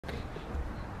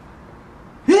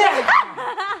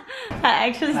That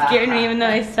actually scared me even though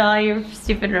I saw your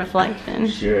stupid reflection.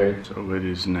 Sure. So it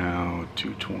is now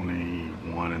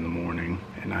 2:21 in the morning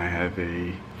and I have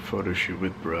a photo shoot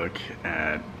with Brooke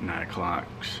at 9 o'clock.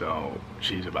 So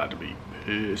she's about to be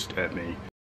pissed at me.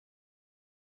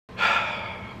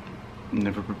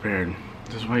 Never prepared.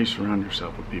 This is why you surround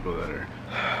yourself with people that are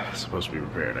supposed to be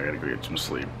prepared. I gotta go get some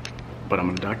sleep. But I'm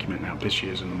gonna document how pissed she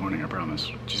is in the morning, I promise.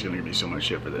 She's gonna give me so much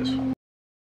shit for this.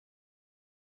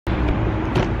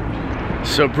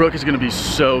 So Brooke is gonna be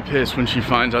so pissed when she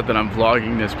finds out that I'm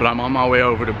vlogging this, but I'm on my way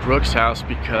over to Brooke's house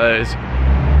because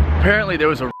apparently there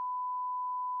was a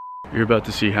You're about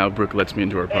to see how Brooke lets me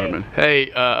into her apartment.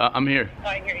 Hey, I'm here. Oh,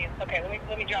 I hear you. Okay,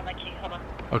 let me drop my key. Hold on.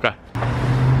 Okay.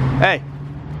 Hey.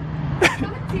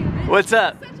 What's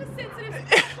up?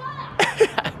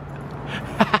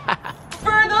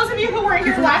 For those of you who weren't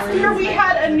here last year, we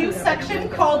had a new section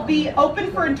called the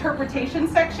Open for Interpretation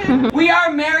section. We are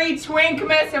married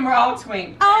twinkmas and we're all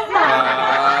twink. Oh my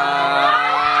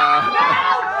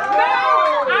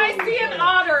No! I see an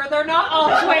otter. They're not all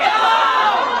twins.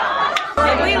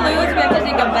 If we lose, we have to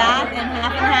take a bath in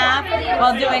half and half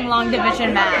while doing long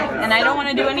division math. And I don't want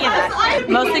to do any of that.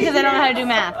 Mostly because I don't know how to do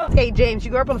math. Hey James,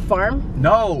 you grew up on a farm?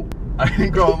 No, I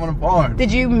didn't grow up on a farm.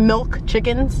 Did you milk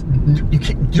chickens? You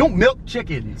don't milk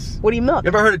chickens. What do you milk? You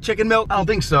ever heard of chicken milk? I don't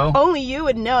think so. Only you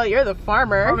would know, you're the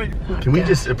farmer. Can we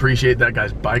just appreciate that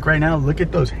guy's bike right now? Look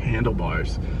at those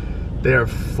handlebars. They are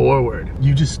forward.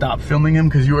 You just stopped filming him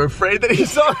because you were afraid that he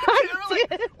saw it.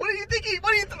 What do you think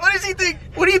what does he think?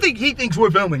 What do you think he thinks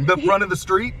we're filming? The front of the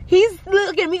street? He's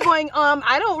looking at me going,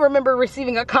 I don't remember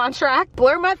receiving a contract.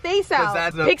 Blur my face out.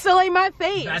 Pixelate my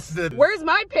face. Where's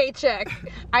my paycheck?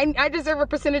 I deserve a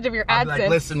percentage of your AdSense. Like,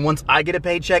 listen, once I get a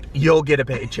paycheck, you'll get a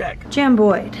paycheck. Jam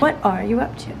Boyd, what are you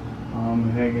up to? I'm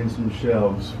hanging some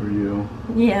shelves for you.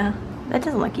 Yeah, that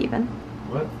doesn't look even.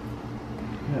 What?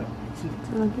 Yeah.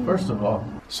 First of all.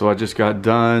 So I just got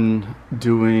done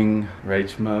doing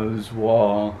Rach Mo's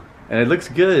wall. And it looks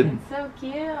good. It's so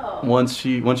cute. Once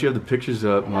you have the pictures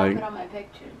up, like, put on my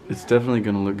pictures, it's definitely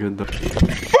gonna look good though.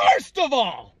 First of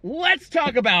all, let's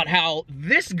talk about how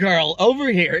this girl over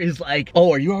here is like,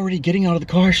 oh, are you already getting out of the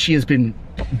car? She has been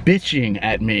bitching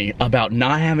at me about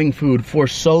not having food for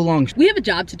so long. We have a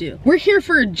job to do. We're here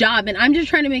for a job, and I'm just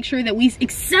trying to make sure that we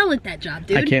excel at that job,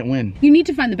 dude. I can't win. You need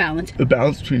to find the balance. The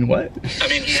balance between what? I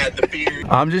mean, he had the beard.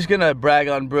 I'm just gonna brag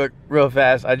on Brooke real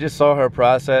fast. I just saw her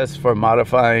process for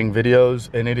modifying videos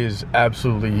and it is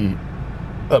absolutely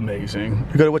amazing.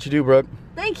 You're good at what you do, Brooke.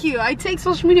 Thank you. I take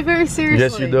social media very seriously.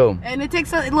 Yes, you do. And it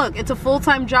takes look, it's a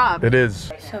full-time job. It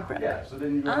is. So Brooke, I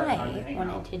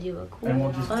wanted to do a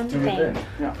cool, fun thing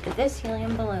with this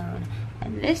helium balloon.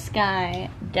 And this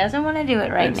guy doesn't want to do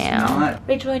it right now.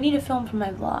 Rachel, I need to film for my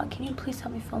vlog. Can you please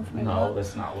help me film for my vlog? No,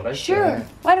 that's not what I said. Sure.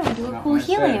 Why don't we do a cool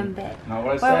helium bit? Not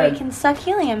what I Where said. we can suck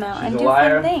helium out and do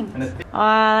fun things.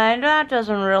 That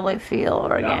doesn't really feel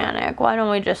organic. Why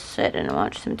don't we just sit and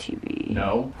watch some TV?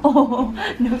 No. Oh,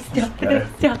 no, stop. Okay.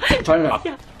 Stop. Stop.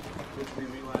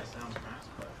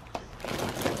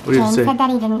 What do you James say? said that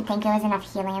he didn't think there was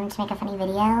enough helium to make a funny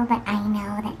video, but I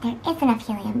know that there is enough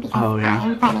helium because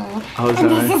I'm funny. Oh, is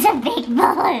and that this is a big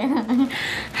balloon.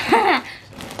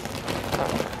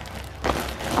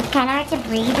 It's kind of hard to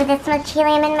breathe with this much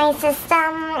helium in my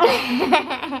system.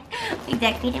 We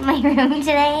decorated my room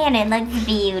today and it looks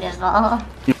beautiful.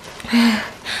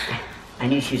 I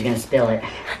knew she was going to spill it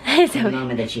the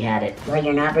moment that she had it. Well,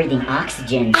 you're not breathing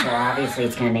oxygen, so obviously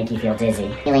it's going to make you feel dizzy.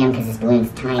 Helium, because this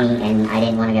balloon's tiny, and I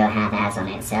didn't want to go half-ass on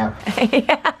it, so...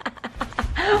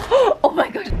 Oh my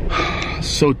god.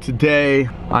 So today,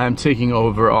 I am taking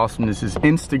over Awesomeness's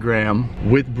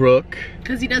Instagram with Brooke.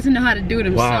 Because he doesn't know how to do it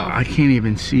himself. Wow, I can't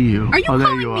even see you. Are you there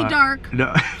calling you me are. dark?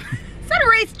 No. Is that a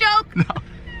race joke? No.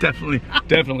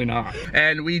 Definitely not.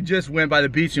 And we just went by the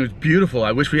beach and it was beautiful.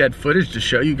 I wish we had footage to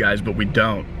show you guys, but we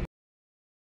don't.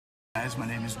 Guys, my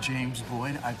name is James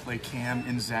Boyd. I play Cam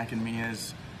in Zach and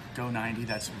Mia's Go 90.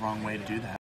 That's the wrong way to do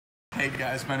that. Hey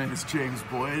guys, my name is James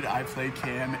Boyd. I play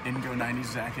Cam in Go 90,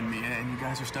 Zach and Mia, and you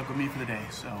guys are stuck with me for the day,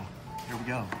 so here we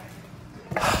go.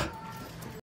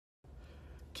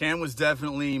 Cam was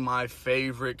definitely my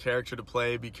favorite character to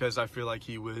play because I feel like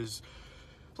he was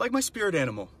like my spirit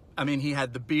animal. I mean, he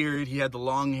had the beard, he had the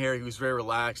long hair, he was very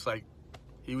relaxed, like,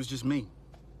 he was just me.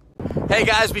 Hey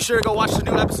guys, be sure to go watch the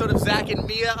new episode of Zach and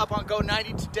Mia up on Go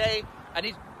 90 today. I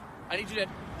need you to,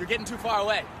 you're getting too far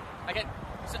away.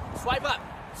 Swipe up.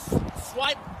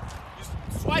 Swipe,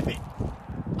 just swipe it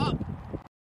up.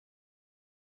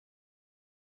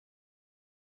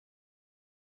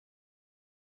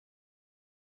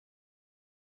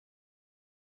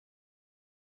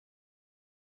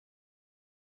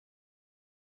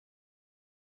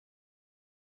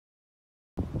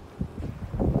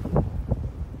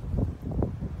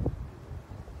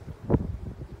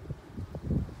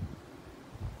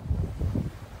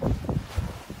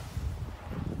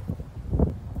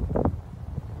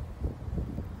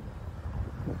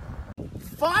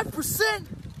 5%?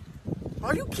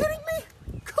 Are you kidding me?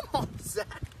 Come on,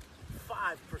 Zach.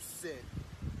 5%.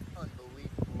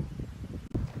 Unbelievable.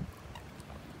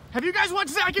 Have you guys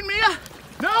watched Zach and Mia?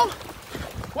 No?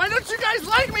 Why don't you guys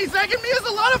like me? Zach and Mia's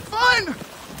a lot of fun.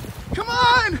 Come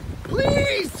on,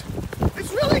 please.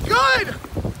 It's really good.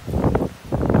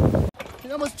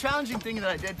 The most challenging thing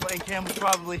that I did playing cam was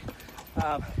probably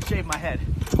shave my head,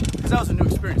 because that was a new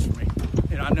experience for me.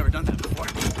 You know, I've never done that before.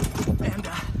 And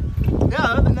yeah,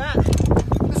 other than that,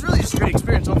 it was really just a great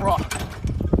experience overall.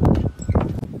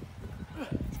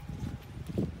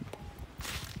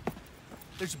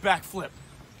 There's a backflip.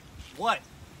 What?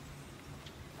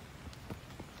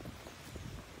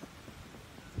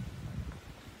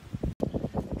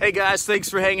 Hey guys, thanks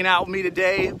for hanging out with me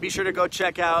today. Be sure to go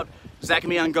check out Zach and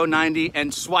me on Go 90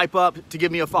 and swipe up to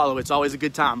give me a follow. It's always a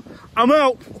good time. I'm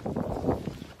out.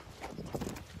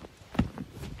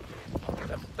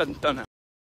 Done now.